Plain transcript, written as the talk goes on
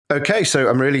Okay, so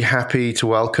I'm really happy to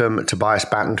welcome Tobias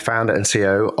Batton, founder and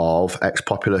CEO of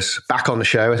Populus, back on the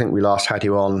show. I think we last had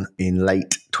you on in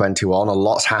late 21. A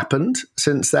lot's happened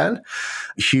since then.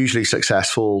 Hugely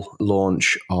successful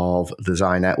launch of the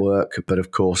Xi network, but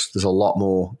of course, there's a lot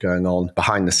more going on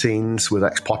behind the scenes with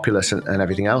Populus and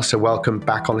everything else. So welcome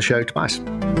back on the show, Tobias.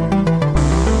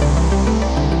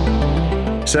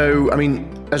 So,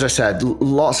 as I said,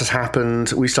 lots has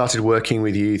happened. We started working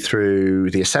with you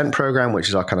through the Ascent program, which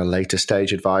is our kind of later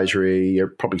stage advisory.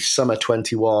 Probably summer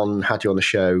 21, had you on the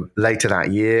show later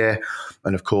that year.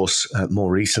 And of course,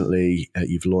 more recently,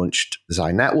 you've launched the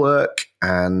Xi network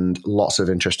and lots of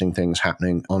interesting things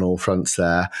happening on all fronts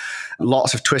there.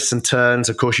 Lots of twists and turns.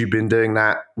 Of course, you've been doing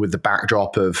that with the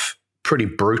backdrop of pretty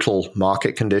brutal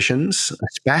market conditions,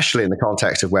 especially in the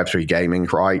context of Web3 gaming,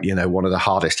 right? One of the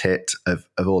hardest hit of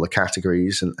all the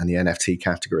categories and the NFT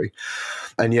category.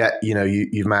 And yet,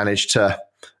 you've managed to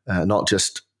not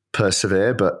just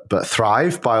persevere, but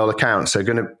thrive by all accounts. So it's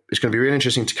going to be really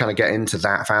interesting to kind of get into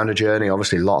that founder journey.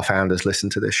 Obviously, a lot of founders listen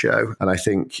to this show, and I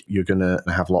think you're going to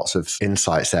have lots of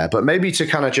insights there. But maybe to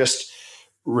kind of just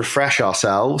refresh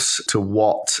ourselves to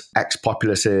what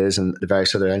Populus is and the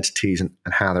various other entities and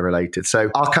how they're related.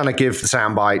 So I'll kind of give the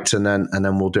sound bites and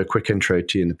then we'll do a quick intro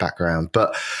to you in the background.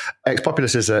 But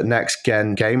Populus is a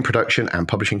next-gen game production and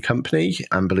publishing company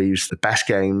and believes the best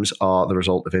games are the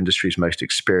result of industry's most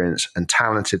experienced and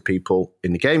talented people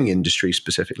in the gaming industry,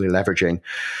 specifically leveraging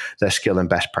their skill and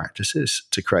best practices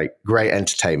to create great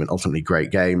entertainment, ultimately great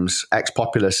games.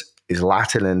 Populus is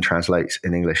Latin and translates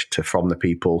in English to from the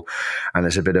people. And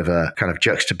there's a bit of a kind of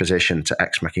juxtaposition to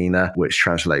ex machina, which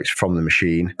translates from the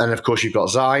machine. And of course, you've got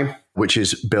Xi, which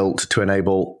is built to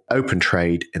enable open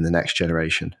trade in the next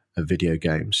generation of video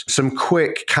games. Some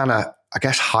quick kind of,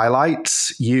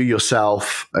 highlights. You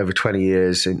yourself, over 20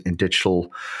 years in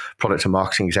digital product and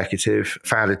marketing executive,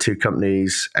 founded 2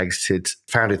 companies,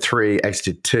 founded 3,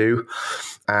 exited 2.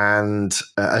 And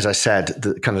as I said,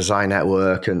 the kind of Xi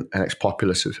network and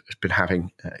Populus has been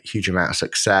having a huge amount of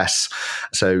success.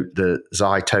 So the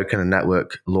Xi token and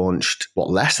network launched,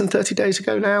 less than 30 days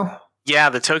ago now? Yeah,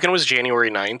 the token was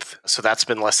January 9th. So that's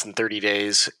been less than 30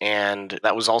 days. And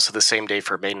that was also the same day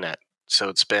for mainnet. So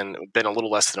it's been a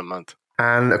little less than a month.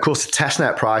 And of course, the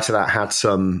testnet prior to that had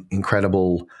some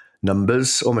incredible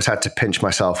numbers. Almost had to pinch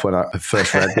myself when I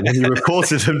first read them. And you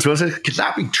reported them to us. Could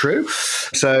that be true?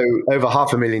 So over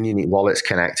 500,000 unique wallets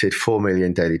connected, 4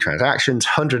 million daily transactions,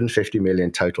 150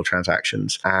 million total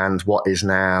transactions, and what is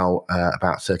now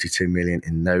about 32 million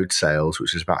in node sales,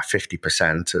 which is about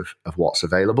 50% of what's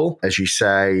available. As you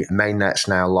say, mainnet's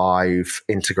now live,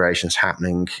 integrations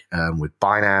happening with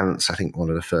Binance. I think one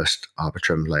of the first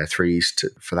Arbitrum layer 3s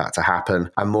for that to happen,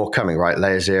 and more coming, right?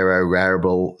 Layer 0,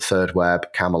 Rarible, Third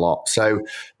Web, Camelot. So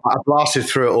I blasted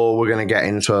through it all. We're going to get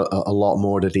into a lot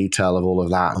more of the detail of all of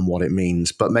that and what it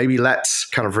means. But maybe let's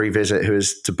kind of revisit who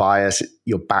is Tobias,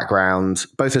 your background,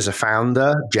 both as a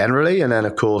founder generally, and then,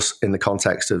 of course, in the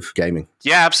context of gaming.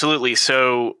 Yeah, absolutely.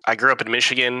 So I grew up in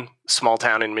Michigan, small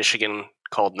town in Michigan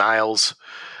called Niles.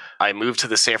 I moved to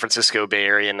the San Francisco Bay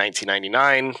Area in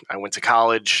 1999. I went to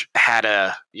college, had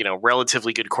a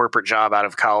relatively good corporate job out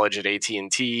of college at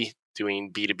AT&T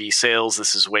doing B2B sales.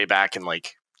 This is way back in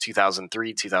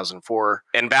 2003, 2004.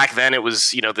 And back then it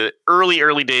was, the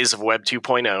early days of Web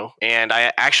 2.0. And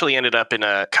I actually ended up in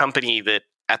a company that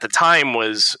at the time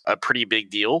was a pretty big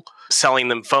deal, selling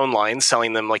them phone lines,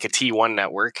 selling them like a T1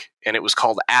 network. And it was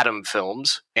called Atom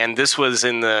Films. And this was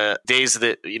in the days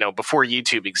that, before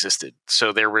YouTube existed.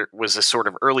 So there was a sort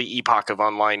of early epoch of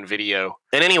online video.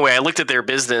 And anyway, I looked at their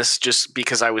business just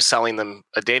because I was selling them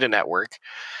a data network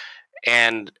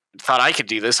and thought I could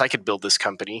do this. I could build this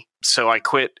company. So I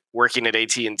quit working at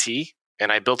AT&T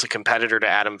and I built a competitor to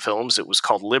Atom Films. It was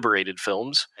called Liberated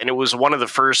Films. And it was one of the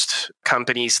first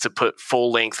companies to put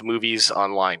full-length movies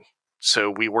online. So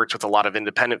we worked with a lot of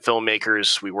independent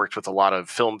filmmakers. We worked with a lot of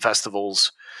film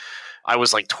festivals. I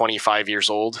was 25 years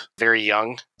old, very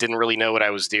young, didn't really know what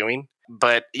I was doing.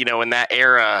 But, in that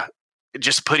era,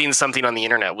 just putting something on the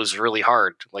internet was really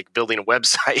hard, like building a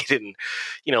website and,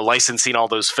 licensing all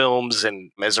those films.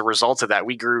 And as a result of that,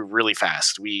 we grew really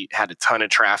fast. We had a ton of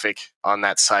traffic on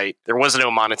that site. There was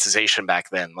no monetization back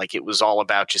then. It was all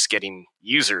about just getting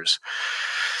users.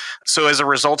 So as a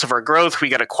result of our growth, we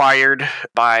got acquired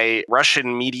by a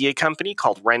Russian media company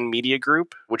called Ren Media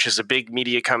Group, which is a big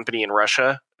media company in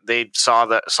Russia. They saw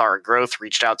our growth,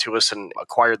 reached out to us and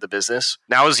acquired the business.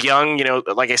 Now I was young,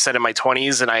 like I said, in my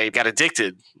 20s, and I got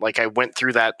addicted. I went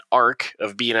through that arc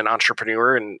of being an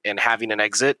entrepreneur and having an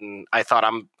exit. And I thought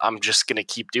I'm just going to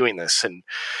keep doing this. And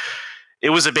it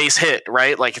was a base hit,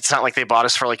 right? Like, it's not like they bought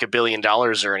us for like $1 billion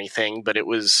or anything, but it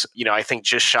was, I think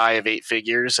just shy of 8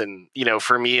 figures. And,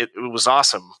 for me, it was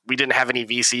awesome. We didn't have any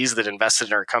VCs that invested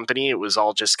in our company. It was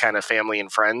all just kind of family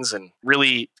and friends, and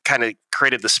really kind of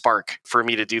created the spark for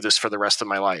me to do this for the rest of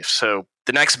my life. So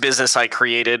the next business I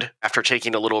created after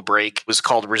taking a little break was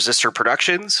called Resistor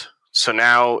Productions. So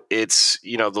now it's,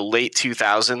 the late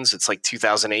 2000s. It's like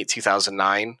 2008,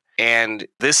 2009. And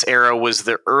this era was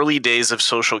the early days of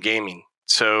social gaming.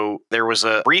 So there was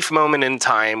a brief moment in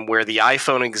time where the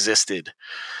iPhone existed,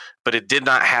 but it did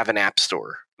not have an app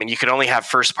store. I mean, you could only have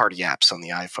first-party apps on the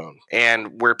iPhone.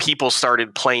 And where people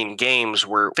started playing games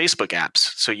were Facebook apps.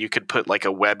 So you could put like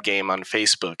a web game on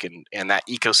Facebook, and that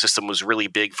ecosystem was really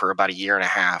big for about a year and a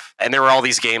half. And there were all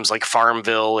these games like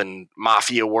Farmville and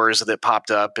Mafia Wars that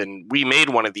popped up. And we made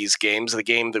one of these games. The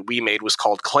game that we made was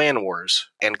called Clan Wars.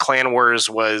 And Clan Wars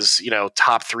was,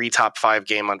 top 3, top 5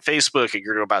 game on Facebook. It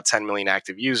grew to about 10 million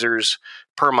active users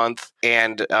per month,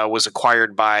 and was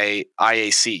acquired by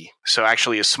IAC. So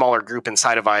actually a smaller group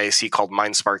inside of IAC called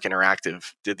MindSpark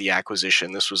Interactive did the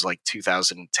acquisition. This was like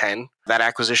 2010. That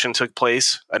acquisition took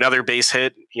place. Another base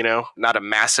hit, not a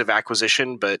massive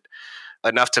acquisition, but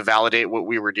enough to validate what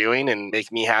we were doing and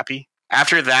make me happy.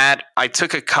 After that, I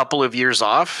took a couple of years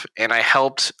off, and I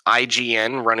helped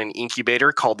IGN run an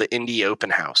incubator called the Indie Open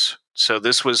House. So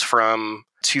this was from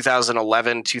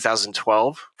 2011,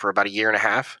 2012 for about a year and a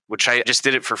half, which I just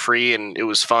did it for free, and it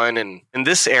was fun. And in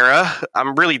this era,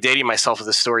 I'm really dating myself with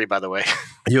this story, by the way.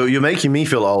 You're making me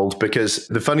feel old, because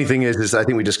the funny thing is I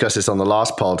think we discussed this on the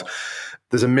last pod.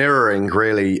 There's a mirroring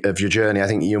really of your journey. I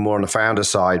think you're more on the founder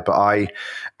side, but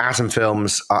Atom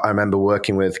Films, I remember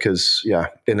working with, because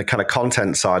in the kind of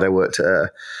content side, I worked at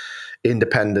a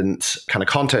independent kind of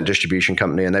content distribution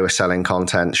company, and they were selling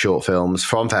content, short films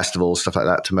from festivals, stuff like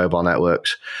that, to mobile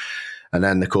networks. And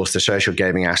then, of course, the social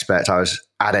gaming aspect, I was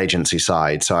ad agency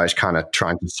side, so I was kind of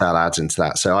trying to sell ads into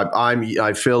that. So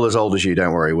I feel as old as you.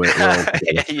 Don't worry, we're all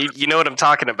you know what I'm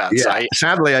talking about. Yeah, so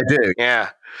sadly, I do. Yeah.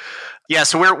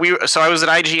 So I was at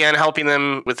IGN helping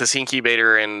them with this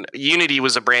incubator, and Unity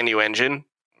was a brand new engine,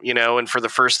 and for the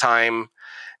first time,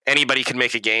 anybody could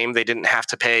make a game. They didn't have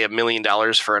to pay $1 million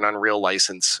for an Unreal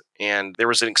license. And there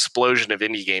was an explosion of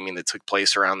indie gaming that took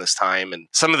place around this time. And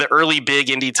some of the early big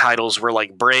indie titles were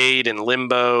like Braid and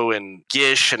Limbo and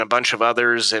Gish and a bunch of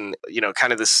others. And,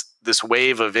 kind of this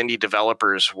wave of indie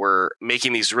developers were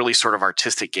making these really sort of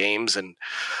artistic games. And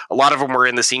a lot of them were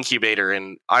in this incubator.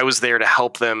 And I was there to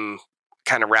help them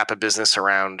kind of wrap a business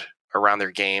around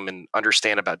their game and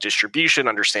understand about distribution,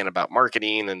 understand about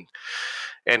marketing,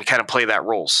 and kind of play that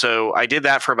role. So I did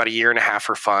that for about a year and a half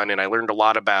for fun, and I learned a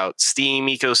lot about Steam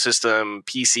ecosystem,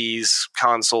 PCs,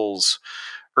 consoles,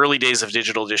 early days of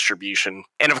digital distribution.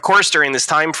 And of course, during this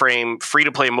time frame,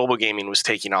 free-to-play mobile gaming was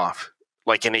taking off,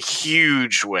 like in a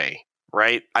huge way,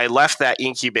 right? I left that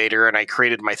incubator and I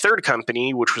created my third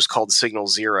company, which was called Signal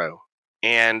Zero.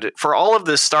 And for all of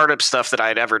the startup stuff that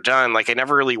I'd ever done, like I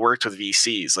never really worked with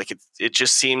VCs. Like it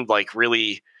just seemed like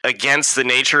really against the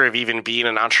nature of even being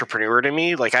an entrepreneur to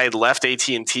me. Like I had left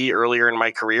AT&T earlier in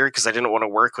my career because I didn't want to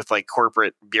work with like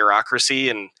corporate bureaucracy.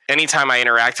 And anytime I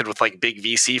interacted with like big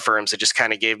VC firms, it just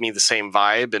kind of gave me the same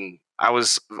vibe. And I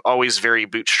was always very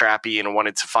bootstrappy and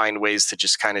wanted to find ways to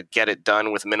just kind of get it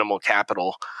done with minimal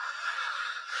capital.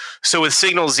 So with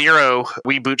Signal Zero,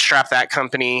 we bootstrapped that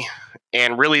company.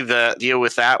 And really the deal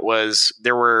with that was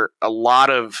there were a lot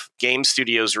of game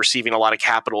studios receiving a lot of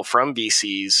capital from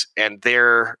VCs, and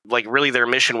their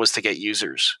mission was to get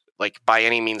users, like by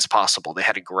any means possible. They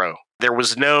had to grow. There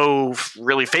was no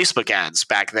really Facebook ads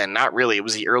back then. Not really. It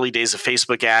was the early days of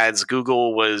Facebook ads.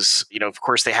 Google was, of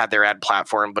course they had their ad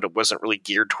platform, but it wasn't really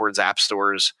geared towards app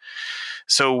stores.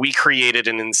 So we created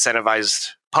an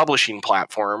incentivized publishing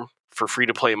platform for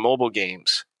free-to-play mobile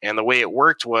games. And the way it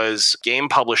worked was game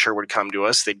publisher would come to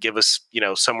us. They'd give us,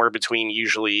 somewhere between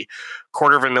usually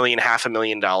 $250,000,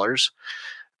 $500,000.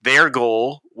 Their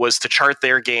goal was to chart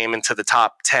their game into the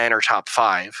top 10 or top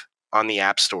 5 on the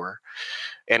App Store.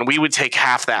 And we would take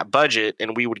half that budget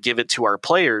and we would give it to our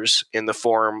players in the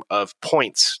form of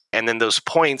points. And then those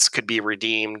points could be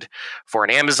redeemed for an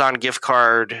Amazon gift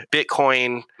card,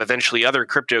 Bitcoin, eventually other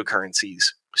cryptocurrencies.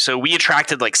 So we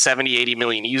attracted like 70, 80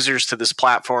 million users to this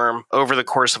platform over the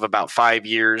course of about 5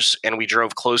 years. And we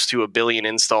drove close to 1 billion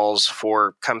installs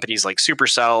for companies like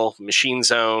Supercell, Machine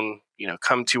Zone,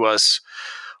 Come To Us,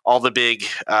 all the big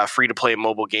free-to-play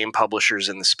mobile game publishers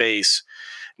in the space.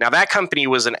 Now, that company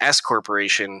was an S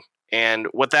corporation. And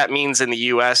what that means in the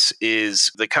US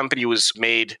is the company was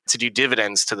made to do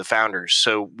dividends to the founders.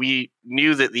 So we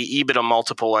knew that the EBITDA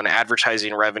multiple on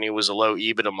advertising revenue was a low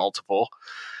EBITDA multiple.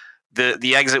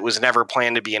 The exit was never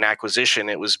planned to be an acquisition.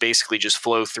 It was basically just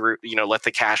flow through, let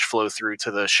the cash flow through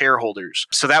to the shareholders.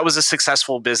 So that was a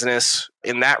successful business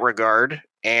in that regard.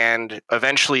 And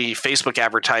eventually Facebook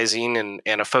advertising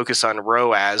and a focus on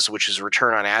ROAS, which is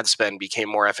return on ad spend, became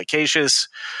more efficacious.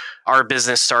 Our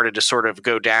business started to sort of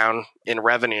go down in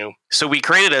revenue. So we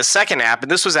created a second app,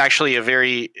 and this was actually a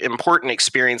very important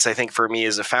experience, I think, for me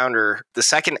as a founder. The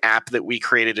second app that we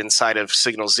created inside of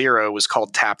Signal Zero was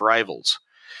called Tap Rivals.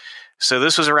 So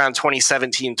this was around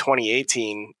 2017,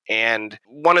 2018. And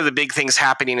one of the big things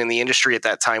happening in the industry at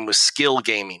that time was skill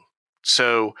gaming.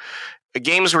 So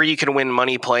games where you can win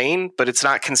money playing, but it's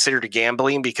not considered a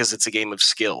gambling because it's a game of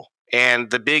skill. And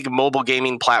the big mobile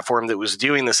gaming platform that was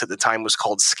doing this at the time was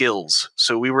called Skills.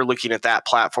 So we were looking at that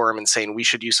platform and saying we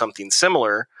should do something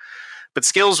similar. But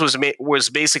Skills was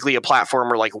basically a platform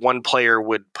where one player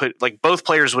would both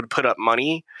players would put up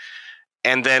money,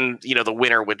 and then the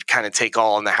winner would kind of take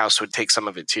all, and the house would take some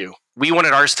of it too. We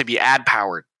wanted ours to be ad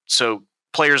powered, so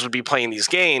players would be playing these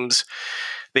games.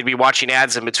 They'd be watching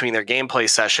ads in between their gameplay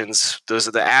sessions.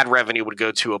 The ad revenue would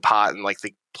go to a pot, and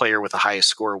the player with the highest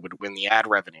score would win the ad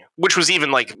revenue, which was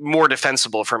even more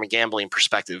defensible from a gambling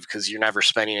perspective because you're never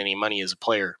spending any money as a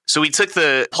player. So we took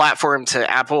the platform to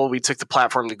Apple, we took the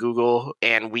platform to Google,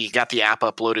 and we got the app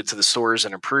uploaded to the stores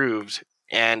and approved.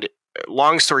 And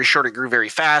long story short, it grew very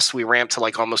fast. We ramped to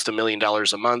almost $1 million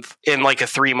a month in a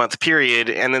 3-month period.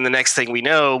 And then the next thing we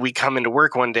know, we come into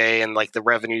work one day and the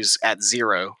revenue's at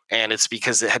zero. And it's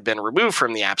because it had been removed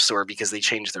from the App Store because they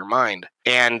changed their mind.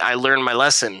 And I learned my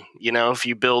lesson. If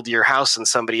you build your house on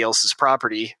somebody else's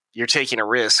property, you're taking a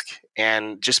risk.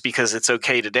 And just because it's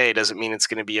okay today doesn't mean it's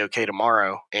going to be okay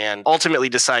tomorrow. And ultimately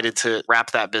decided to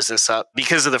wrap that business up.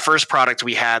 Because of the first product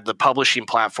we had, the publishing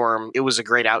platform, it was a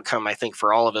great outcome, I think,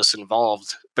 for all of us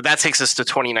involved. But that takes us to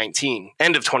 2019,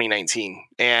 end of 2019.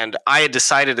 And I had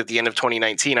decided at the end of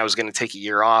 2019, I was going to take a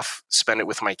year off, spend it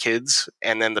with my kids.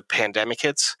 And then the pandemic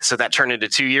hits. So that turned into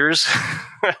 2 years,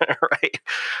 right?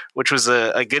 Which was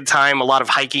a good time, a lot of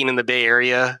hiking in the Bay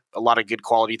Area, a lot of good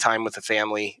quality time with the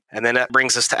family. And then that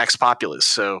brings us to Populus.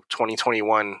 So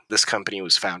 2021, this company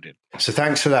was founded. So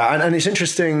thanks for that. And it's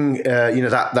interesting,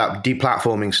 that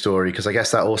deplatforming story, because I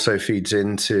guess that also feeds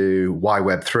into why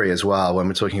Web3 as well. When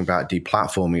we're talking about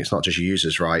deplatforming, it's not just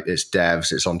users, right? It's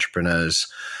devs, it's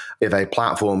entrepreneurs. If a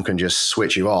platform can just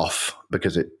switch you off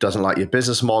because it doesn't like your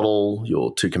business model,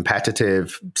 you're too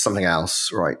competitive, something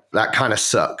else, right? That kind of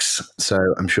sucks. So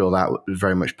I'm sure that was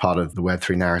very much part of the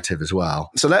Web3 narrative as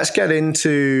well. So let's get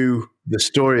into the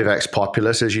story of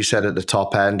Populus. As you said at the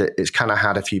top end, it's kind of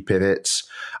had a few pivots.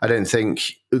 I don't think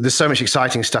there's so much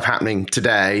exciting stuff happening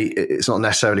today. It's not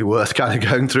necessarily worth kind of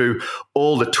going through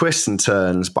all the twists and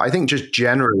turns, but I think just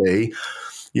generally,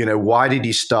 why did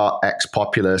you start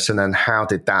Populus, and then how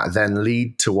did that then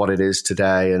lead to what it is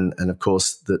today? And of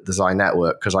course, the Design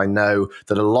Network, because I know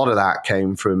that a lot of that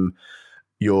came from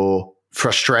your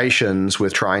frustrations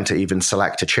with trying to even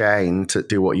select a chain to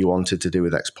do what you wanted to do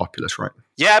with Populus, right?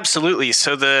 Yeah, absolutely.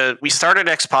 So we started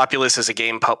Populus as a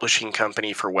game publishing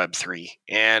company for Web3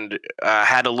 and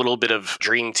had a little bit of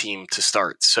dream team to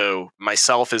start. So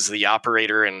myself as the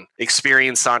operator and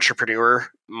experienced entrepreneur,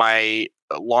 my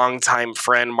longtime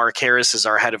friend Mark Harris is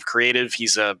our head of creative.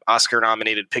 He's a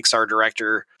Oscar-nominated Pixar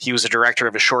director. He was a director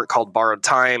of a short called Borrowed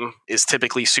Time, is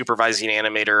typically supervising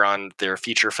animator on their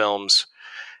feature films.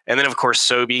 And then, of course,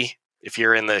 Sobi. If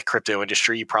you're in the crypto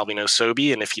industry, you probably know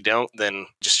Sobi. And if you don't, then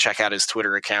just check out his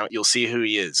Twitter account. You'll see who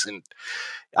he is. And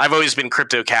I've always been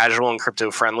crypto casual and crypto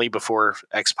friendly before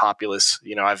Populus.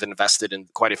 I've invested in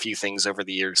quite a few things over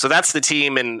the years. So that's the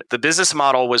team. And the business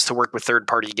model was to work with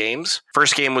third-party games.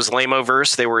 First game was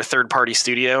Lamoverse. They were a third-party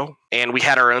studio. And we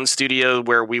had our own studio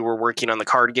where we were working on the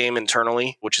card game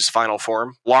internally, which is Final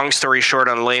Form. Long story short,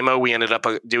 on Lamo, we ended up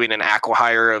doing an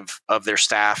acqui-hire of their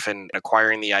staff and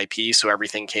acquiring the IP. So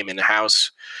everything came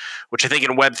in-house, which I think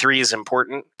in Web3 is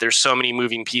important. There's so many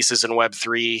moving pieces in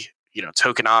Web3.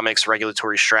 Tokenomics,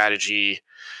 regulatory strategy,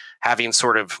 having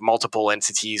sort of multiple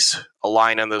entities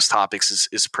align on those topics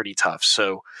is pretty tough.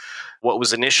 So what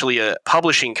was initially a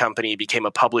publishing company became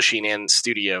a publishing and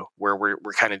studio where we're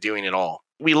kind of doing it all.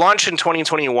 We launched in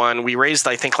 2021. We raised,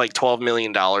 I think, $12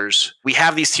 million. We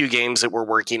have these two games that we're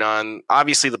working on.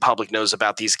 Obviously, the public knows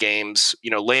about these games.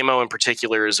 Lamo in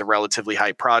particular is a relatively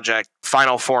hype project.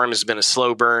 Final Form has been a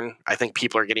slow burn. I think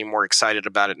people are getting more excited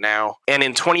about it now. And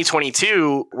in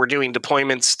 2022, we're doing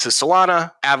deployments to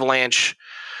Solana, Avalanche,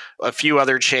 a few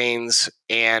other chains,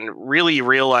 and really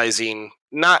realizing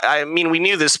we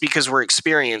knew this because we're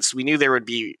experienced. We knew there would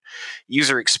be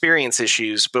user experience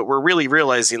issues, but we're really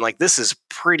realizing this is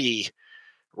pretty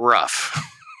rough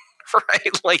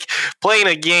right? Like playing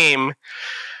a game.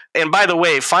 And by the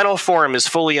way, Final Form is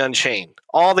fully on-chain.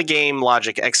 All the game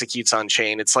logic executes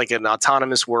on-chain. It's like an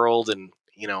autonomous world and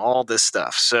all this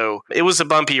stuff. So it was a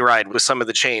bumpy ride with some of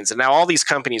the chains. And now all these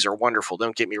companies are wonderful.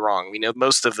 Don't get me wrong. We know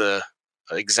most of the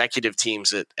executive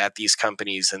teams at these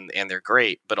companies and they're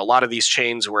great. But a lot of these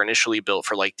chains were initially built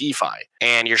for like DeFi.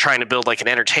 And you're trying to build like an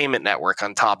entertainment network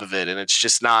on top of it. And it's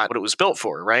just not what it was built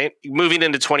for, right? Moving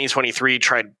into 2023,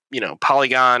 tried,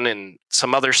 Polygon and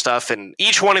some other stuff. And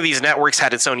each one of these networks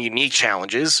had its own unique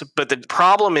challenges. But the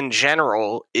problem in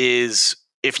general is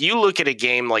if you look at a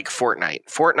game like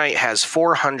Fortnite has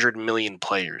 400 million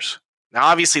players. Now,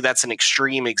 obviously, that's an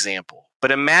extreme example.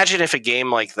 But imagine if a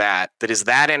game like that is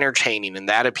that entertaining and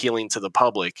that appealing to the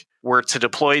public were to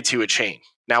deploy to a chain.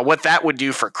 Now, what that would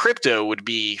do for crypto would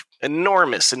be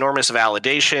enormous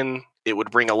validation. It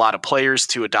would bring a lot of players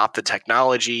to adopt the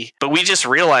technology. But we just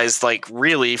realized,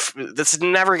 really, this is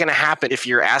never going to happen if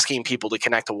you're asking people to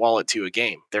connect a wallet to a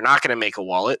game. They're not going to make a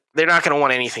wallet. They're not going to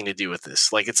want anything to do with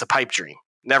this. Like, it's a pipe dream.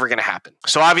 Never going to happen.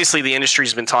 So obviously, the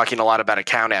industry's been talking a lot about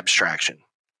account abstraction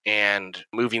and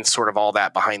moving sort of all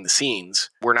that behind the scenes.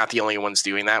 We're not the only ones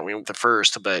doing that. We weren't the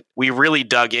first, but we really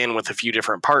dug in with a few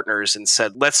different partners and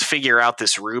said, let's figure out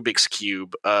this Rubik's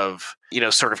Cube of,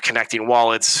 sort of connecting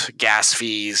wallets, gas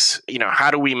fees.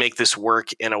 How do we make this work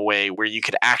in a way where you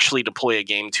could actually deploy a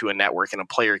game to a network and a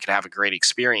player could have a great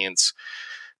experience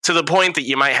to the point that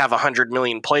you might have 100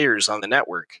 million players on the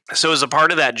network. So as a part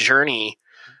of that journey,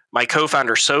 my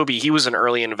co-founder, Sobi, he was an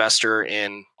early investor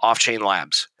in Off-Chain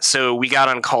Labs. So we got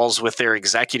on calls with their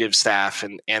executive staff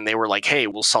and they were like, hey,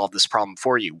 we'll solve this problem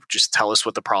for you. Just tell us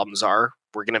what the problems are.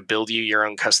 We're going to build you your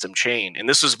own custom chain. And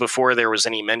this was before there was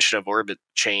any mention of Orbit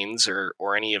chains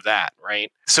or any of that,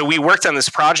 right? So we worked on this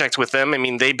project with them. I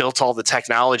mean, they built all the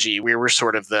technology. We were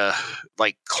sort of the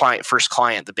first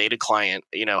client, the beta client,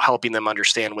 helping them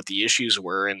understand what the issues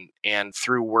were. And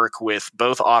through work with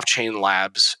both Off-Chain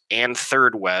Labs and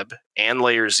Third Web and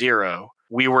Layer Zero,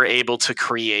 we were able to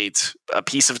create a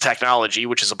piece of technology,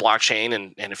 which is a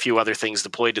blockchain and a few other things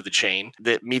deployed to the chain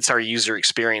that meets our user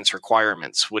experience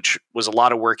requirements, which was a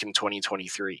lot of work in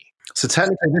 2023. So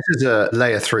technically, this is a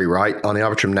layer 3, right, on the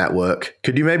Arbitrum network.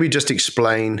 Could you maybe just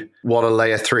explain what a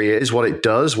layer 3 is, what it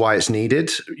does, why it's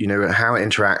needed, how it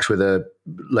interacts with a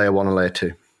layer 1 and layer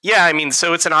 2? Yeah, I mean,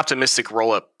 so it's an optimistic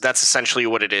rollup. That's essentially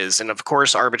what it is. And of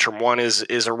course, Arbitrum 1 is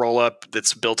a rollup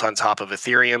that's built on top of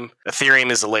Ethereum. Ethereum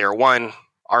is a layer 1.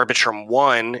 Arbitrum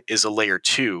 1 is a layer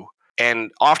 2. And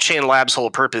Off-Chain Labs'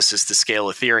 whole purpose is to scale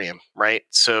Ethereum, right?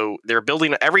 So they're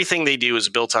building, everything they do is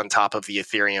built on top of the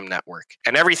Ethereum network.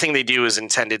 And everything they do is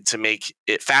intended to make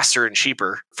it faster and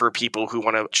cheaper for people who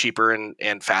want a cheaper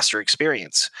and faster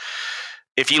experience.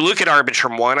 If you look at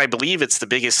Arbitrum 1, I believe it's the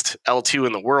biggest L2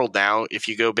 in the world now, if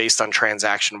you go based on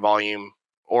transaction volume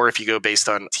or if you go based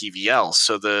on TVL.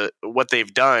 So what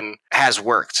they've done has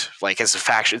worked, like as a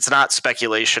fact. It's not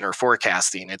speculation or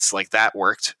forecasting. It's like that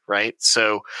worked, right?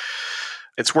 So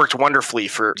it's worked wonderfully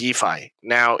for DeFi.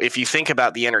 Now, if you think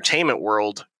about the entertainment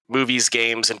world, movies,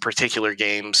 games, in particular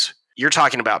games, you're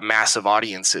talking about massive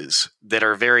audiences that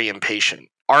are very impatient.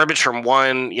 Arbitrum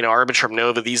 1, Arbitrum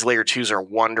Nova, these layer 2s are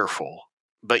wonderful.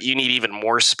 But you need even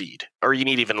more speed or you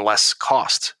need even less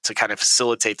cost to kind of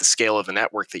facilitate the scale of the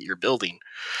network that you're building.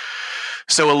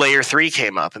 So a layer 3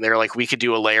 came up and they're like, we could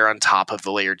do a layer on top of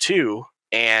the layer 2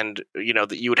 and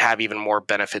that you would have even more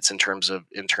benefits in terms of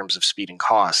speed and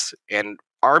cost. And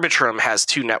Arbitrum has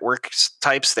two network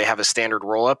types. They have a standard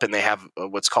rollup and they have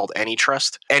what's called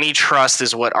AnyTrust. AnyTrust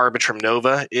is what Arbitrum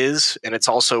Nova is, and it's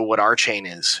also what our chain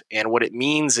is. And what it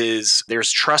means is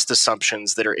there's trust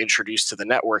assumptions that are introduced to the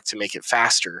network to make it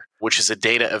faster, which is a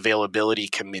data availability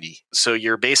committee. So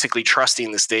you're basically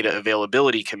trusting this data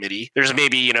availability committee. There's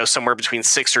maybe, somewhere between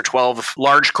 6 or 12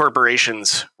 large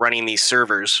corporations running these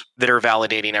servers that are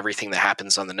validating everything that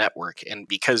happens on the network. And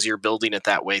because you're building it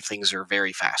that way, things are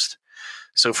very fast.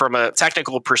 So from a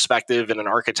technical perspective and an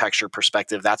architecture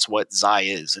perspective, that's what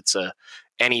Xi is. It's a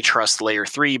AnyTrust layer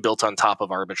 3 built on top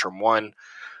of Arbitrum 1,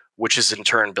 which is in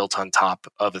turn built on top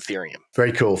of Ethereum.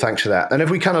 Very cool. Thanks for that. And if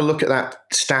we kind of look at that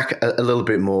stack a little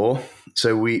bit more,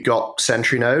 so we got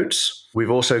Sentry nodes. We've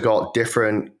also got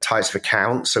different types of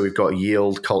accounts. So we've got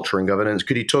yield, culture, and governance.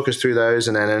 Could you talk us through those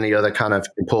and then any other kind of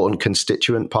important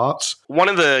constituent parts? One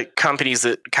of the companies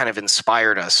that kind of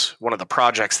inspired us, one of the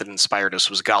projects that inspired us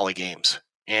was Gala Games.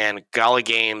 And Gala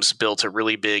Games built a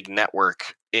really big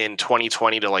network in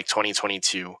 2020 to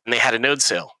 2022. And they had a node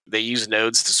sale. They used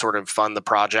nodes to sort of fund the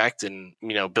project and,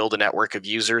 build a network of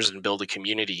users and build a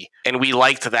community. And we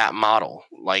liked that model.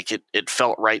 Like it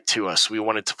felt right to us. We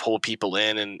wanted to pull people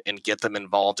in and get them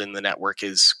involved in the network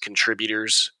as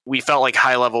contributors. We felt like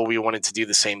high level, we wanted to do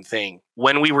the same thing.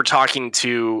 When we were talking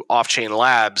to Off-Chain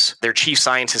Labs, their chief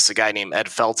scientist, a guy named Ed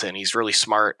Felton, he's really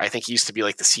smart. I think he used to be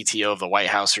like the CTO of the White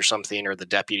House or something, or the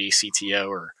deputy CTO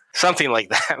or something like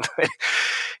that.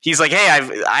 He's like,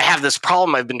 hey, I have this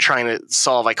problem I've been trying to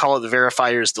solve. I call it the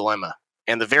verifier's dilemma.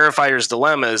 And the verifier's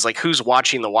dilemma is like, who's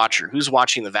watching the watcher? Who's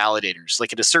watching the validators?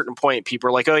 Like at a certain point, people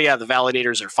are like, oh yeah, the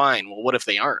validators are fine. Well, what if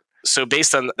they aren't? So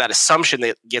based on that assumption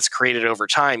that gets created over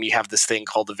time, you have this thing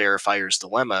called the verifier's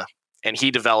dilemma. And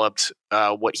he developed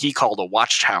what he called a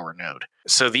watchtower node.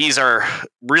 So these are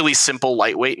really simple,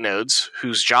 lightweight nodes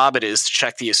whose job it is to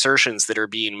check the assertions that are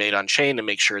being made on chain to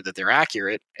make sure that they're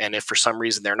accurate. And if for some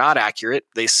reason they're not accurate,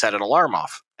 they set an alarm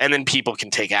off. And then people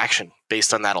can take action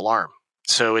based on that alarm.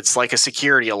 So it's like a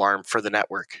security alarm for the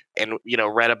network. And,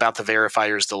 read about the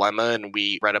verifier's dilemma, and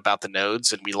we read about the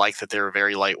nodes, and we like that they're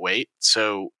very lightweight.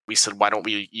 So we said, why don't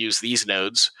we use these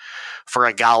nodes for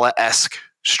a Gala-esque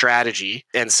strategy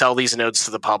and sell these nodes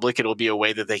to the public? It'll be a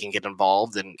way that they can get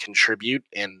involved and contribute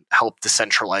and help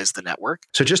decentralize the network.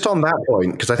 So just on that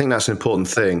point, because I think that's an important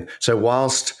thing. So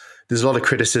whilst there's a lot of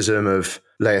criticism of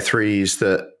layer threes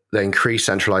that they increase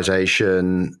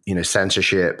centralization,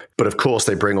 censorship, but of course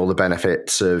they bring all the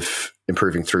benefits of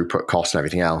improving throughput costs and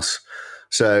everything else.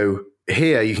 So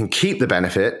here you can keep the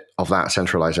benefit of that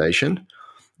centralization,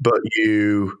 but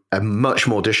a much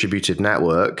more distributed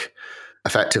network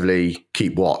effectively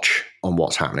keep watch on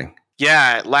what's happening.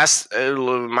 Yeah,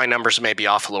 my numbers may be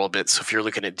off a little bit. So if you're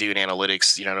looking at Dune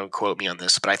Analytics, don't quote me on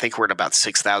this, but I think we're at about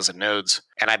 6,000 nodes.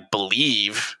 And I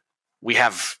believe we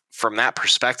have, from that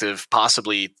perspective,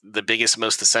 possibly the biggest,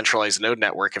 most decentralized node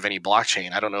network of any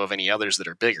blockchain. I don't know of any others that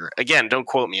are bigger. Again, don't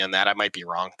quote me on that. I might be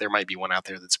wrong. There might be one out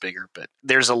there that's bigger, but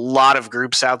there's a lot of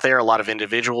groups out there, a lot of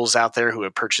individuals out there who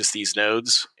have purchased these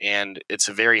nodes, and it's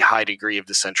a very high degree of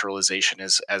decentralization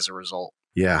as a result.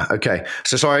 Yeah. Okay.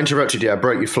 So sorry I interrupted you. I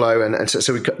broke your flow, and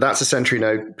so that's a Sentry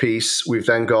node piece. We've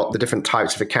then got the different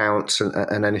types of accounts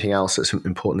and anything else that's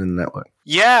important in the network.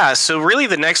 Yeah. So really,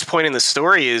 the next point in the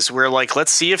story is we're like,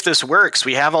 let's see if this works.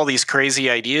 We have all these crazy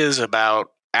ideas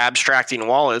about abstracting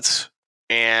wallets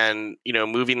and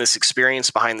moving this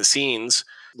experience behind the scenes.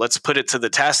 Let's put it to the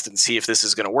test and see if this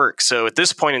is going to work. So at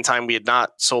this point in time, we had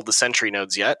not sold the Sentry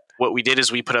nodes yet. What we did is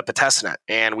we put up a testnet,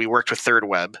 and we worked with Third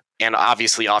Web and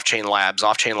obviously Off-Chain Labs.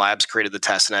 Off-Chain Labs created the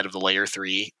testnet of the layer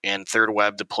 3, and Third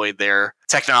Web deployed their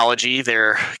technology,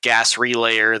 their gas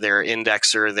relayer, their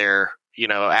indexer, their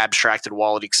abstracted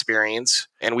wallet experience.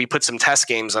 And we put some test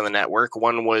games on the network.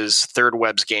 One was Third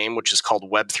Web's game, which is called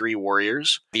Web3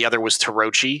 Warriors. The other was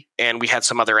Tarochi. And we had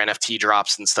some other NFT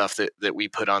drops and stuff that we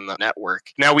put on the network.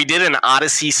 Now, we did an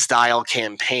Odyssey style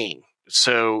campaign.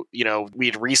 So,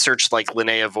 we'd researched like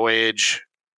Linnea Voyage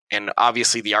and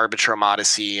obviously the Arbitrum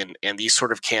Odyssey and these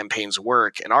sort of campaigns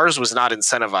work. And ours was not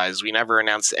incentivized. We never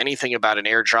announced anything about an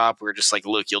airdrop. We were just like,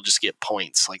 look, you'll just get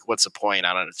points. Like, what's the point?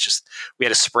 I don't know. It's just, we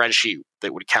had a spreadsheet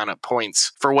that would count up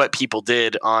points for what people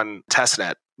did on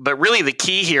testnet. But really the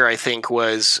key here, I think,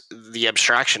 was the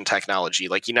abstraction technology.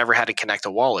 Like, you never had to connect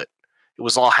a wallet. It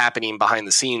was all happening behind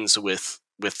the scenes with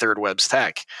Third Web's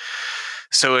tech.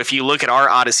 So if you look at our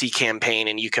Odyssey campaign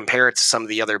and you compare it to some of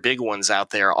the other big ones out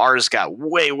there, ours got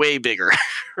way, way bigger,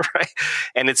 right?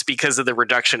 And it's because of the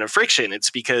reduction of friction. It's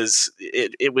because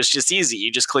it was just easy.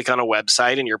 You just click on a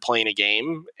website and you're playing a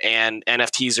game, and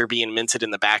NFTs are being minted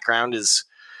in the background as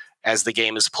the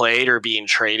game is played or being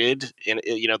traded. And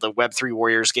the Web3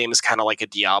 Warriors game is kind of like a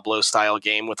Diablo style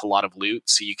game with a lot of loot.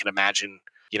 So you can imagine,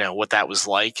 what that was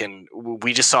like. And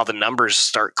we just saw the numbers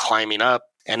start climbing up.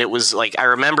 And it was like, I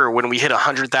remember when we hit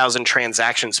 100,000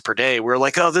 transactions per day, we were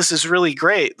like, oh, this is really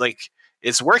great. Like,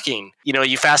 it's working.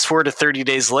 You fast forward to 30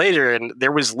 days later, and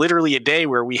there was literally a day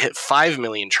where we hit 5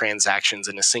 million transactions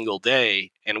in a single day.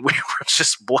 And we were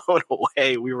just blown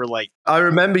away. We were like, I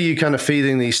remember you kind of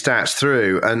feeding these stats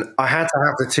through, and I had to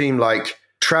have the team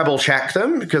treble check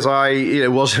them, because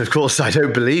of course, I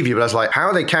don't believe you, but I was like, how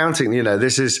are they counting?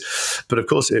 But of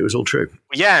course it was all true.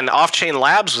 Yeah. And Off-Chain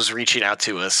Labs was reaching out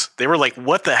to us. They were like,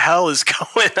 what the hell is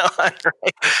going on?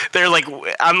 Right? They're like,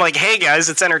 I'm like, hey guys,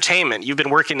 it's entertainment. You've been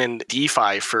working in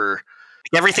DeFi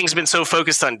everything's been so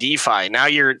focused on DeFi. Now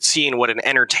you're seeing what an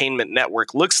entertainment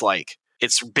network looks like.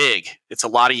 It's big. It's a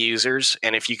lot of users.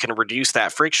 And if you can reduce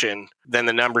that friction, then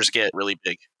the numbers get really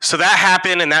big. So that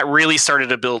happened, and that really started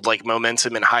to build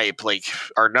momentum and hype. Like,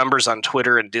 our numbers on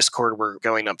Twitter and Discord were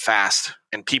going up fast,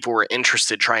 and people were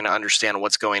interested trying to understand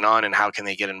what's going on and how can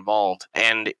they get involved.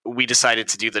 And we decided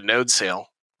to do the node sale.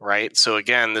 right? So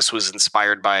again, this was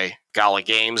inspired by Gala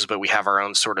Games, but we have our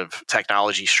own sort of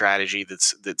technology strategy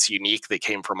that's unique that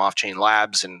came from Off-Chain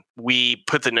Labs. And we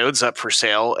put the nodes up for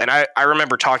sale. And I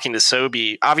remember talking to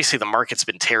Sobi. Obviously, the market's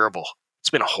been terrible. It's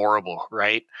been horrible,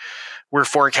 right? We're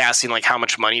forecasting like how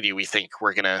much money do we think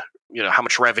we're going to, how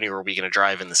much revenue are we going to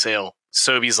drive in the sale?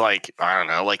 Sobe's like, I don't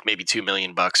know, like maybe $2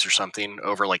 million or something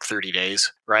over like 30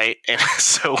 days, right? And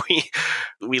so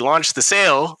we launched the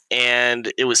sale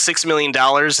and it was $6 million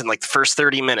in like the first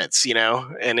 30 minutes,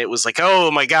 and it was like,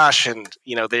 oh my gosh. And,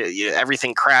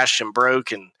 everything crashed and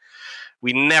broke and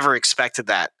we never expected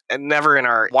that. And never in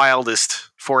our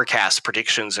wildest forecast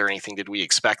predictions or anything did we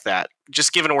expect that,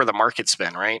 just given where the market's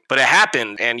been, right? But it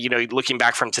happened. And, looking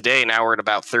back from today, now we're at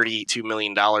about $32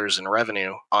 million in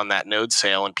revenue on that node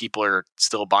sale, and people are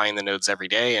still buying the nodes every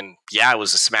day. And yeah, it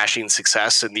was a smashing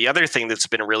success. And the other thing that's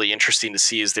been really interesting to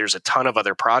see is there's a ton of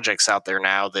other projects out there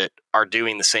now that are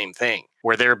doing the same thing,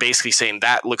 where they're basically saying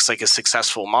that looks like a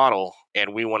successful model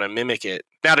and we want to mimic it.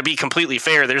 Now, to be completely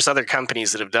fair, there's other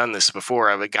companies that have done this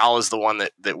before. Gala is the one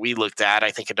that we looked at.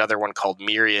 I think another one called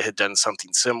Myria had done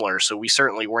something similar. So we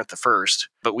certainly weren't the first,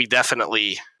 but we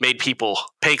definitely made people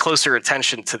pay closer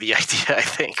attention to the idea, I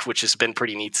think, which has been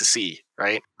pretty neat to see,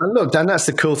 right? And look, Dan, that's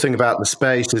the cool thing about the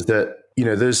space is that,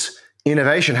 there's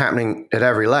innovation happening at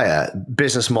every layer.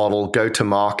 Business model,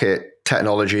 go-to-market,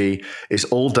 technology is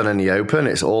all done in the open.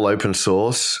 It's all open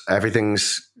source.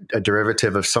 Everything's a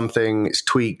derivative of something. It's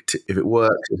tweaked. If it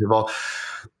works, it's evolved.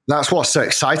 That's what's so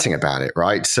exciting about it,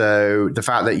 right? So the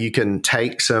fact that you can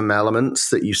take some elements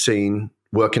that you've seen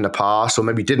work in the past, or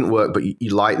maybe didn't work, but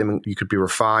you like them and you could be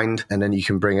refined, and then you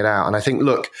can bring it out. And I think,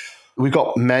 look, we've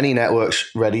got many networks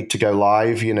ready to go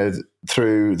live,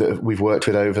 through that we've worked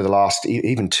with over the last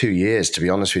even 2 years, to be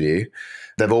honest with you.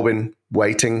 They've all been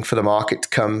waiting for the market to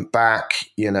come back.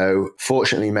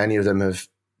 Fortunately, many of them have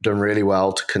done really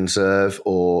well to conserve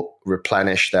or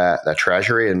replenish their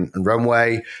treasury and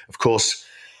runway. Of course,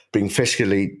 being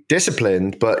fiscally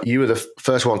disciplined, but you were the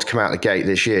first one to come out the gate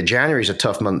this year. January is a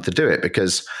tough month to do it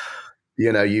because,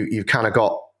 you've kind of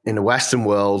got in the Western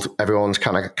world, everyone's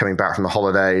kind of coming back from the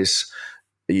holidays.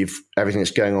 Everything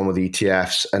that's going on with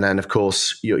ETFs. And then, of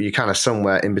course, you're kind of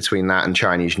somewhere in between that and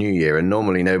Chinese New Year. And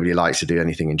normally nobody likes to do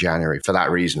anything in January for that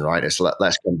reason, right? It's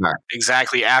let's come back.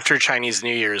 Exactly. After Chinese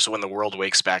New Year is when the world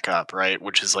wakes back up, right?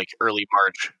 Which is like early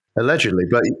March. Allegedly,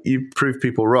 but you proved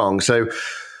people wrong. So,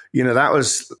 that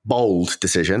was bold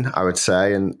decision, I would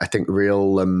say. And I think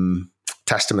real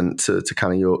testament to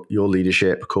kind of your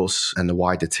leadership, of course, and the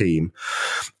wider team.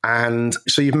 And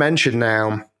so you've mentioned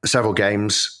now several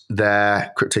games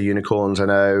there, Crypto Unicorns, I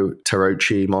know,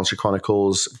 Tarochi, Monster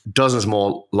Chronicles, dozens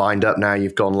more lined up now.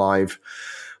 You've gone live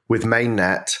with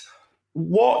Mainnet.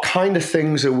 What kind of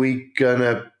things are we going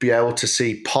to be able to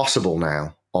see possible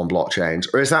now on blockchains?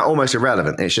 Or is that almost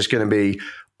irrelevant? It's just going to be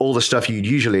all the stuff you'd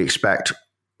usually expect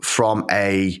from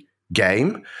a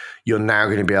game, you're now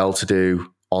going to be able to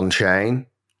do on-chain,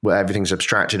 where everything's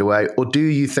abstracted away? Or do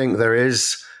you think there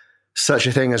is such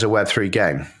a thing as a Web3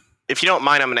 game? If you don't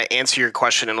mind, I'm going to answer your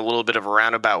question in a little bit of a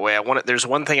roundabout way. There's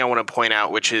one thing I want to point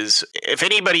out, which is if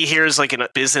anybody here is like a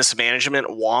business management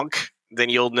wonk, then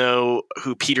you'll know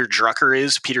who Peter Drucker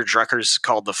is. Peter Drucker's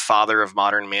called the father of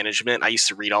modern management. I used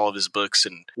to read all of his books,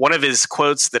 and one of his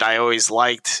quotes that I always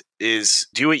liked is,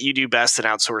 "Do what you do best and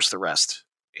outsource the rest."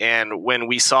 And when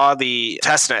we saw the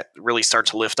testnet really start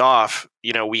to lift off,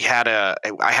 I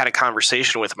had a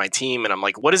conversation with my team and I'm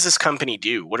like, what does this company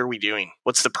do? What are we doing?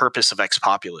 What's the purpose of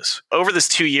Populus? Over this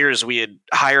 2 years, we had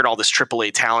hired all this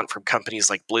AAA talent from companies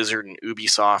like Blizzard and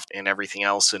Ubisoft and everything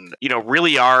else. And,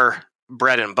 really our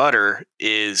bread and butter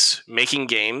is making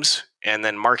games and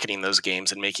then marketing those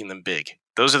games and making them big.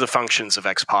 Those are the functions of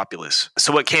Populus.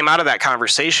 So what came out of that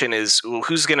conversation is, well,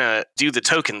 who's going to do the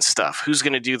token stuff? Who's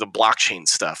going to do the blockchain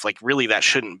stuff? Like, really, that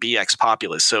shouldn't be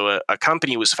Populus. So a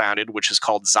company was founded, which is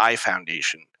called Xi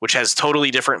Foundation, which has totally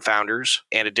different founders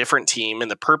and a different team. And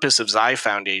the purpose of Xi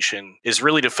Foundation is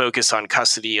really to focus on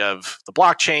custody of the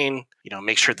blockchain,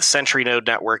 make sure the Sentry node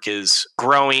network is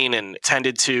growing and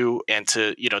tended to, and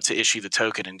to issue the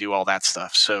token and do all that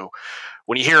stuff. So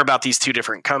when you hear about these two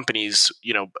different companies,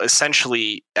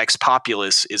 essentially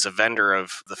Populus is a vendor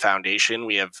of the foundation.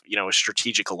 We have, a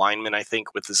strategic alignment, I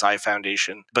think, with the Xi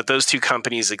Foundation. But those two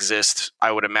companies exist,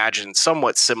 I would imagine,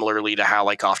 somewhat similarly to how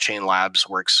like Off-Chain Labs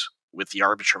works with the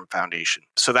Arbitrum Foundation.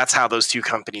 So that's how those two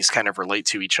companies kind of relate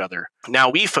to each other. Now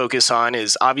we focus on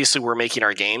is obviously we're making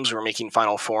our games, we're making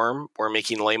Final Form, we're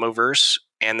making Lamoverse,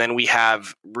 and then we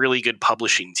have really good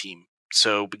publishing team.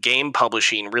 So game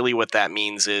publishing, really what that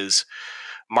means is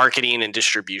marketing and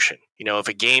distribution. If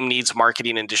a game needs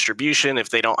marketing and distribution, if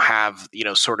they don't have,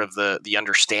 sort of the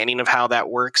understanding of how that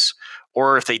works,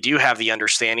 or if they do have the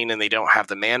understanding and they don't have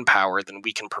the manpower, then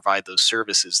we can provide those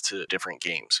services to different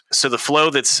games. So the flow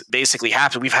that's basically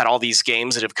happened, we've had all these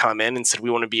games that have come in and said, we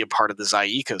want to be a part of the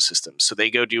Xi ecosystem. So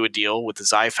they go do a deal with the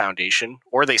Xi Foundation,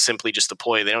 or they simply just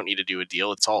deploy. They don't need to do a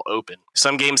deal. It's all open.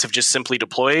 Some games have just simply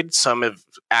deployed. Some have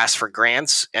asked for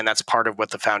grants, and that's part of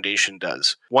what the foundation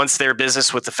does. Once their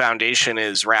business with the foundation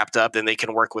is wrapped up, then they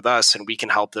can work with us and we can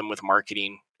help them with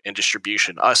marketing and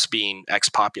distribution, us being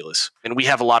ex-Populus. And we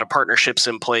have a lot of partnerships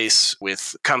in place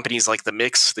with companies like the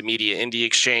Mix, the Media Indie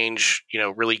Exchange,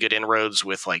 really good inroads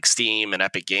with like Steam and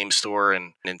Epic Game Store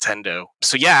and Nintendo.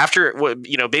 So yeah, after,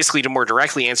 basically to more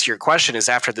directly answer your question, is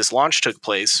after this launch took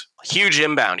place, huge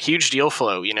inbound, huge deal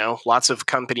flow, lots of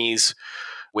companies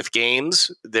with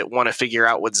games that want to figure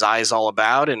out what Xi is all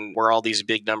about and where all these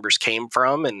big numbers came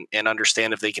from and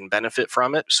understand if they can benefit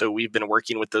from it. So we've been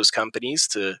working with those companies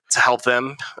to help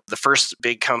them. The first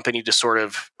big company to sort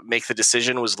of make the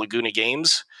decision was Laguna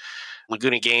Games.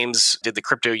 Laguna Games did the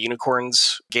Crypto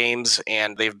Unicorns games,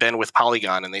 and they've been with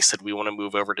Polygon, and they said, we want to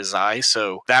move over to Xi.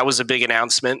 So that was a big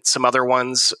announcement. Some other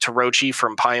ones, Torochi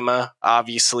from Paima,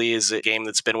 obviously, is a game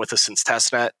that's been with us since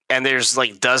testnet. And there's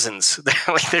like dozens.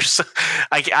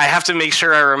 I have to make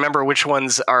sure I remember which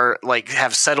ones are like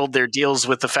have settled their deals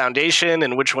with the foundation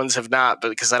and which ones have not,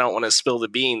 because I don't want to spill the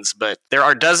beans. But there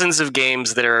are dozens of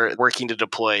games that are working to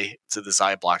deploy to the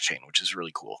Xi blockchain, which is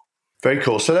really cool. Very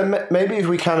cool. So then maybe if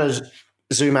we kind of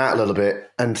zoom out a little bit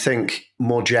and think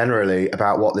more generally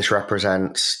about what this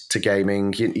represents to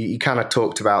gaming, you kind of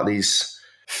talked about these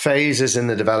phases in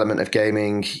the development of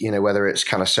gaming, whether it's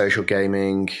kind of social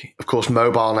gaming, of course,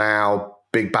 mobile now,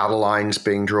 big battle lines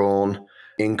being drawn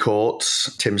in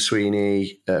courts, Tim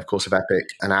Sweeney, of course, of Epic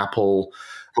and Apple.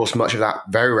 Of course, much of that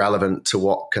very relevant to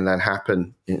what can then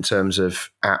happen in terms of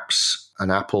apps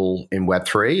and Apple in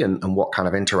Web3 and what kind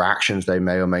of interactions they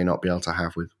may or may not be able to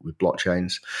have with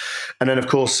blockchains. And then, of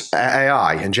course,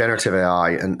 AI and generative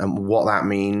AI and what that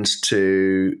means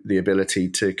to the ability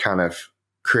to kind of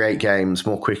create games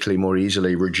more quickly, more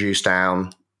easily, reduce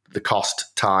down the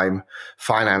cost, time,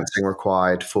 financing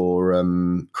required for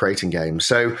creating games.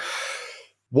 So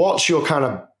what's your kind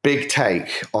of big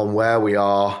take on where we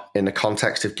are in the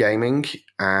context of gaming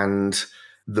and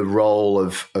the role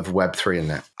of Web3 in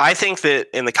that? I think that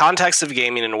in the context of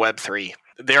gaming and Web3,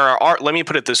 let me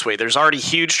put it this way, there's already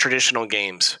huge traditional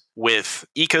games with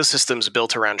ecosystems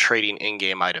built around trading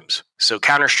in-game items. So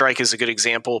Counter-Strike is a good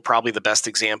example, probably the best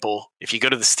example. If you go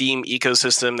to the Steam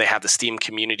ecosystem, they have the Steam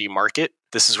community market.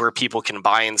 This is where people can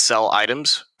buy and sell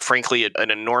items. Frankly,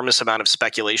 an enormous amount of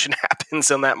speculation happens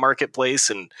in that marketplace,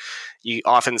 and you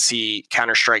often see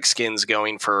Counter-Strike skins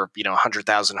going for $100,000,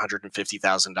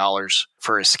 $150,000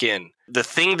 for a skin. The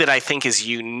thing that I think is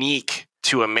unique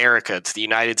to America, to the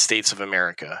United States of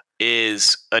America,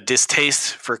 is a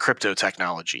distaste for crypto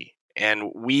technology.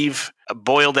 And we've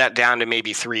boiled that down to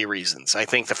maybe three reasons. I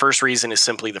think the first reason is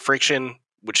simply the friction,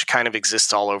 which kind of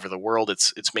exists all over the world.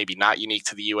 It's maybe not unique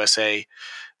to the USA.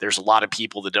 There's a lot of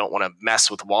people that don't want to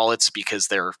mess with wallets because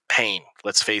they're pain.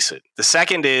 Let's face it. The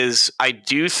second is, I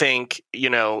do think,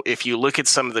 if you look at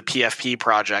some of the PFP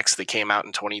projects that came out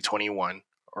in 2021,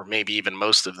 or maybe even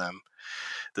most of them,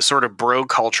 the sort of bro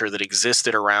culture that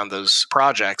existed around those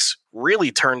projects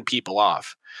really turned people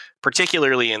off,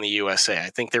 particularly in the USA. I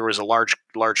think there was a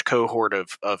large cohort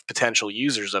of potential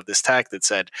users of this tech that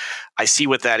said, I see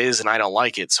what that is and I don't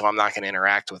like it, so I'm not going to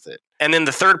interact with it. And then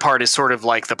the third part is sort of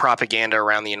like the propaganda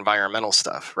around the environmental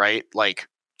stuff, right? Like,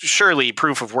 surely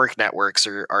proof of work networks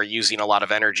are using a lot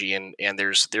of energy and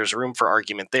there's room for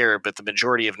argument there, but the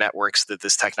majority of networks that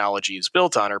this technology is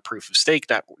built on are proof of stake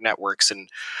networks and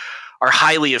are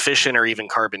highly efficient or even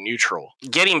carbon neutral.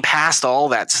 Getting past all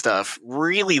that stuff,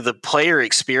 really the player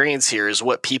experience here is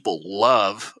what people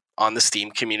love on the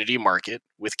Steam community market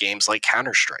with games like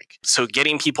Counter-Strike. So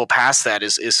getting people past that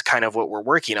is kind of what we're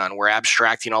working on. We're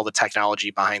abstracting all the technology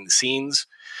behind the scenes,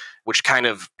 which kind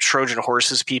of Trojan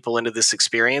horses people into this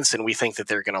experience, and we think that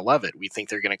they're going to love it. We think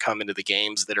they're going to come into the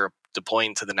games that are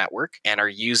deploying to the network and are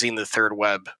using the third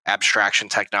web abstraction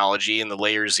technology and the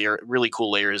layer zero, really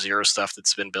cool layer zero stuff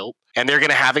that's been built. And they're going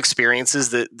to have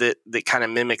experiences that kind of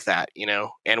mimic that,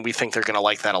 and we think they're going to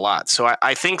like that a lot. So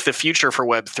I think the future for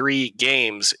Web3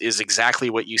 games is exactly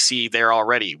what you see there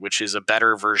already, which is a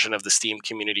better version of the Steam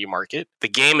community market. The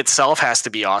game itself has to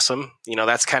be awesome.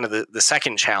 That's kind of the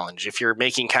second challenge. If you're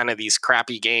making kind of these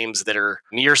crappy games that are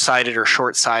nearsighted or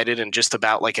short-sighted and just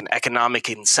about like an economic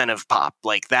incentive pop,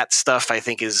 like that's stuff I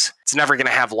think it's never going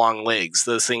to have long legs.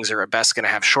 Those things are at best going to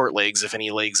have short legs, if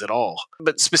any legs at all.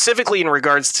 But specifically in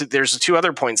regards to, there's two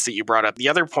other points that you brought up. The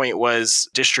other point was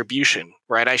distribution,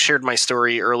 right? I shared my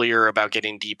story earlier about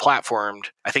getting deplatformed.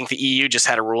 I think the EU just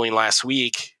had a ruling last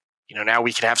week. Now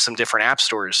we can have some different app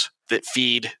stores that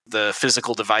feed the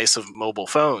physical device of mobile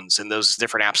phones. And those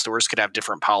different app stores could have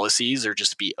different policies or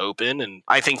just be open. And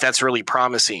I think that's really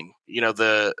promising.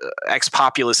 The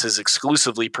ex-Populus has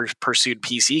exclusively pursued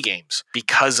PC games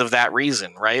because of that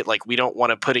reason, right? Like, we don't want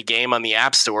to put a game on the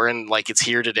app store and like it's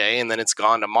here today and then it's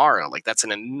gone tomorrow. Like, that's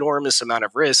an enormous amount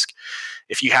of risk.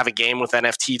 If you have a game with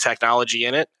NFT technology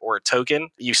in it or a token,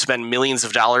 you spend millions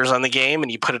of dollars on the game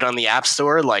and you put it on the app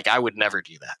store. Like, I would never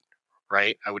do that.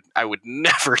 Right? I would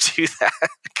never do that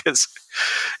because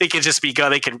it could just be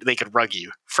they could rug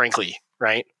you, frankly,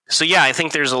 right? So yeah, I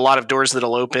think there's a lot of doors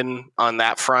that'll open on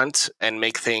that front and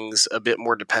make things a bit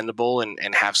more dependable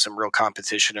and have some real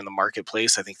competition in the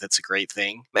marketplace. I think that's a great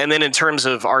thing. And then in terms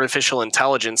of artificial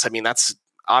intelligence, I mean, that's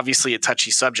obviously a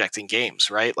touchy subject in games,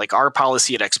 right? Like, our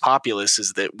policy at Populus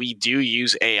is that we do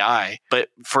use AI, but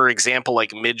for example, like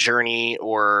Midjourney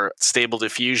or Stable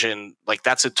Diffusion, like,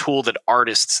 that's a tool that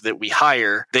artists that we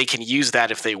hire, they can use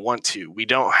that if they want to. We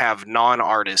don't have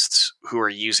non-artists who are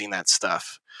using that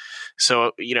stuff.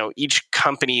 So, each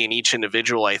company and each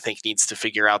individual, I think, needs to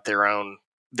figure out their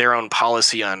own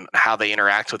policy on how they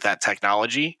interact with that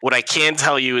technology. What I can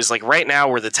tell you is, like, right now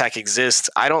where the tech exists,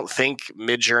 I don't think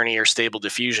Midjourney or Stable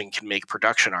Diffusion can make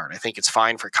production art. I think it's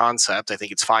fine for concept. I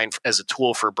think it's fine as a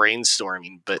tool for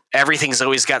brainstorming, but everything's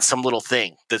always got some little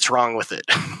thing that's wrong with it.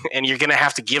 And you're going to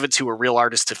have to give it to a real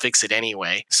artist to fix it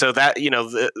anyway. So that,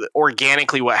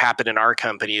 organically what happened in our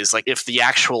company is, like, if the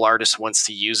actual artist wants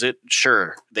to use it,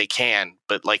 sure, they can,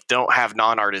 but like, don't have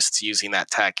non-artists using that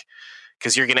tech,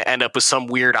 because you're going to end up with some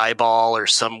weird eyeball or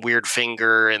some weird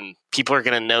finger and people are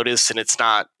going to notice, and it's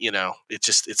not,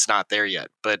 it's not there yet.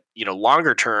 But,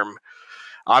 longer term,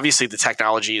 obviously the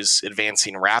technology is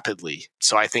advancing rapidly.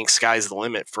 So I think sky's the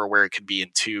limit for where it could be in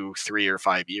 2, 3, or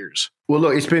 5 years. Well,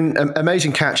 look, it's been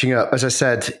amazing catching up. As I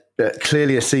said,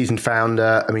 clearly a seasoned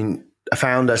founder. I mean, a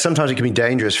founder, sometimes it can be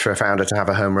dangerous for a founder to have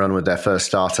a home run with their first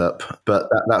startup, but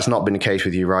that's not been the case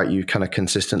with you, right? You kind of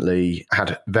consistently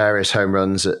had various home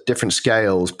runs at different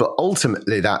scales, but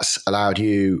ultimately that's allowed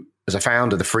you as a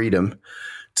founder the freedom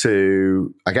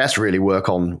to, I guess, really work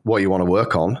on what you want to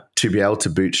work on, to be able to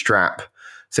bootstrap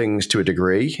things to a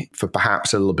degree for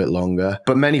perhaps a little bit longer.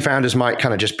 But many founders might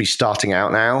kind of just be starting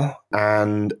out now,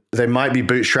 and they might be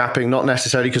bootstrapping, not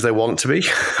necessarily because they want to be,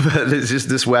 but it's just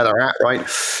this where they're at, right?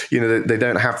 They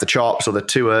don't have the chops, or they're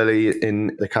too early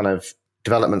in the kind of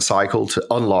development cycle to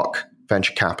unlock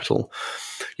venture capital.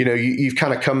 You've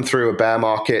kind of come through a bear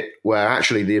market where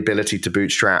actually the ability to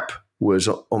bootstrap was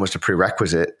almost a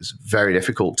prerequisite. It's very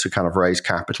difficult to kind of raise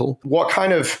capital. What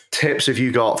kind of tips have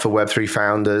you got for Web3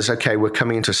 founders? Okay, we're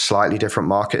coming into a slightly different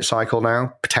market cycle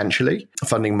now, potentially.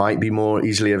 Funding might be more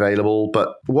easily available,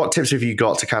 but what tips have you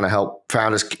got to kind of help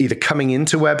founders either coming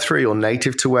into Web3 or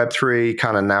native to Web3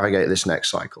 kind of navigate this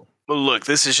next cycle? Well, look,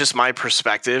 this is just my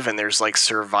perspective, and there's like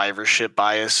survivorship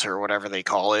bias or whatever they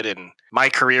call it. And my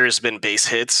career has been base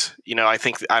hits. I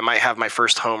think I might have my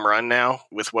first home run now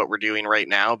with what we're doing right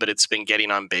now, but it's been getting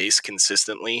on base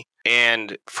consistently.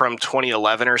 And from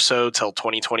 2011 or so till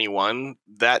 2021,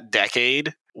 that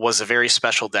decade was a very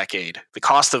special decade. The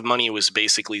cost of money was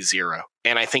basically zero.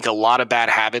 And I think a lot of bad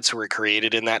habits were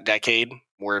created in that decade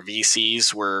where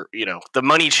VCs were, the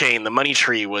money chain, the money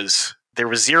tree there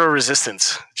was zero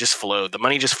resistance, just flowed. The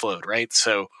money just flowed, right?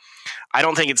 So I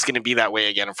don't think it's going to be that way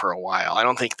again for a while. I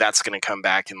don't think that's going to come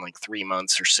back in like 3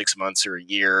 months or 6 months or a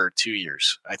year or 2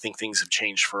 years. I think things have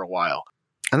changed for a while.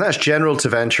 And that's general to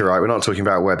venture, right? We're not talking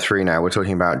about Web3 now. We're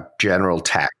talking about general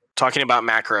tech. Talking about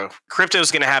macro, crypto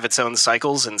is going to have its own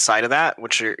cycles inside of that,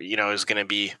 which are, is going to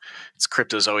be,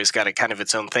 crypto's always got a kind of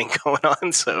its own thing going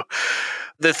on. So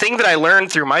the thing that I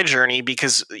learned through my journey,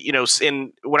 because,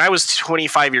 when I was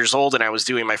 25 years old and I was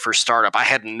doing my first startup, I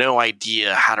had no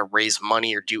idea how to raise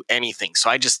money or do anything.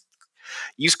 So I just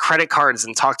used credit cards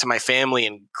and talked to my family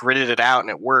and gritted it out, and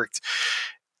it worked.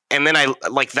 And then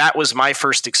that was my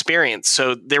first experience.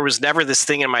 So there was never this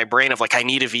thing in my brain of like, I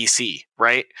need a VC,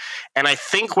 right? And I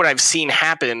think what I've seen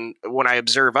happen when I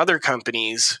observe other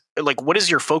companies, like, what is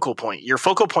your focal point? Your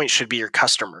focal point should be your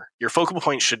customer. Your focal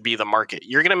point should be the market.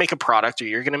 You're going to make a product or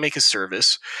you're going to make a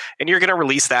service, and you're going to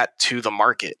release that to the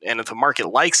market. And if the market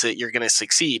likes it, you're going to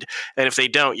succeed. And if they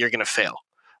don't, you're going to fail.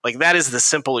 Like that is the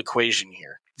simple equation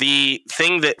here. The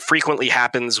thing that frequently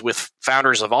happens with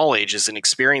founders of all ages and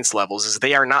experience levels is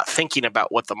they are not thinking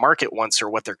about what the market wants or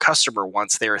what their customer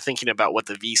wants. They are thinking about what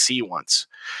the VC wants.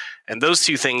 And those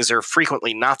two things are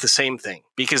frequently not the same thing,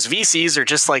 because VCs are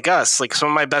just like us. Like some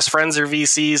of my best friends are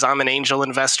VCs. I'm an angel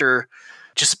investor,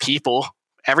 just people.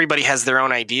 Everybody has their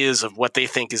own ideas of what they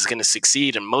think is going to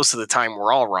succeed. And most of the time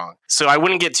we're all wrong. So I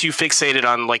wouldn't get too fixated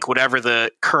on like whatever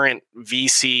the current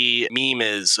VC meme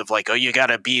is of like, oh, you got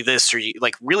to be this, or you,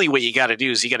 like really what you got to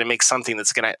do is you got to make something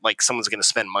that's going to like someone's going to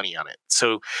spend money on it.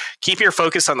 So keep your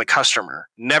focus on the customer.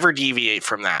 Never deviate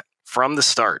from that from the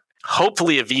start.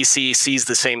 Hopefully a VC sees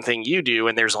the same thing you do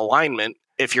and there's alignment.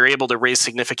 If you're able to raise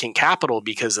significant capital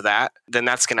because of that, then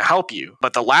that's going to help you.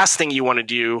 But the last thing you want to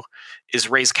do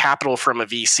is raise capital from a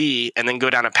VC and then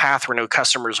go down a path where no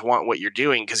customers want what you're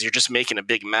doing because you're just making a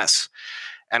big mess.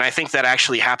 And I think that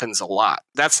actually happens a lot.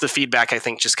 That's the feedback I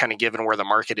think, just kind of given where the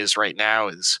market is right now,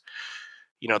 is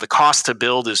the cost to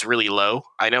build is really low.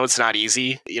 I know it's not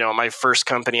easy. My first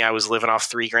company, I was living off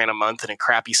 $3,000 a month in a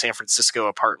crappy San Francisco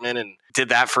apartment and did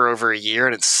that for over a year,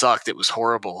 and it sucked. It was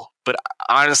horrible. But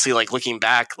honestly, like looking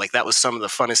back, like that was some of the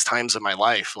funnest times of my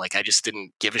life. Like I just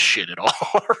didn't give a shit at all.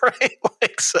 Right?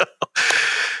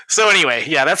 So anyway,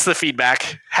 yeah, that's the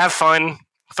feedback. Have fun,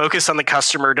 focus on the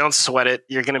customer. Don't sweat it.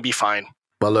 You're going to be fine.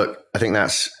 Well, look, I think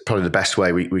that's probably the best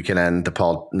way we can end the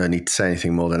pod. No need to say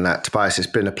anything more than that. Tobias, it's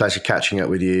been a pleasure catching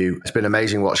up with you. It's been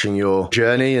amazing watching your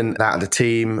journey and that of the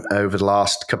team over the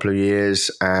last couple of years.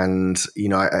 And,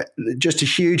 just a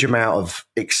huge amount of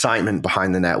excitement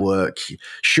behind the network.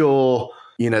 Sure,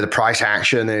 the price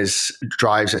action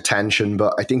drives attention.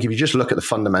 But I think if you just look at the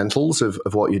fundamentals of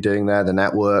what you're doing there, the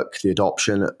network, the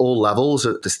adoption, at all levels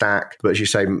of the stack, but as you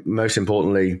say, most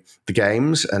importantly, the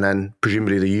games, and then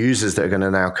presumably the users that are going to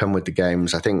now come with the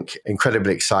games, I think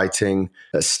incredibly exciting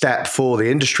step for the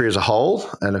industry as a whole,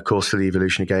 and of course for the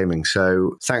evolution of gaming.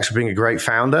 So thanks for being a great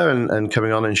founder and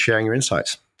coming on and sharing your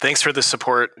insights. Thanks for the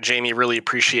support, Jamie. Really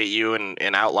appreciate you and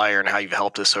Outlier and how you've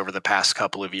helped us over the past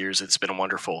couple of years. It's been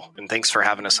wonderful. And thanks for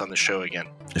having us on the show again.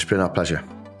 It's been our pleasure.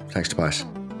 Thanks, Tobias.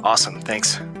 Awesome.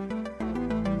 Thanks.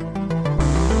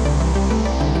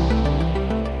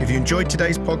 If you enjoyed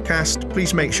today's podcast,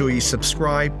 please make sure you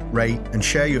subscribe, rate, and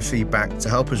share your feedback to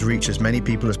help us reach as many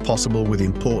people as possible with the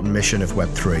important mission of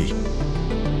Web3.